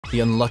the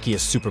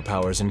unluckiest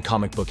superpowers in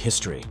comic book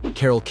history.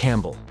 Carol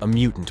Campbell, a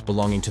mutant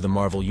belonging to the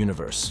Marvel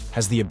Universe,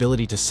 has the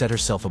ability to set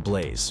herself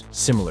ablaze,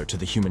 similar to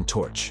the Human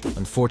Torch.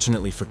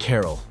 Unfortunately for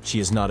Carol, she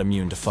is not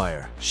immune to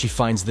fire. She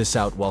finds this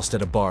out whilst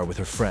at a bar with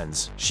her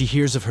friends. She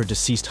hears of her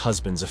deceased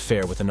husband's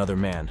affair with another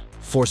man,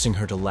 forcing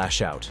her to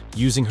lash out,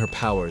 using her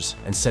powers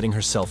and setting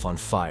herself on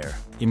fire,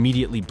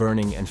 immediately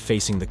burning and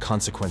facing the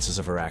consequences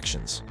of her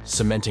actions,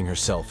 cementing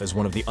herself as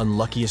one of the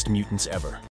unluckiest mutants ever.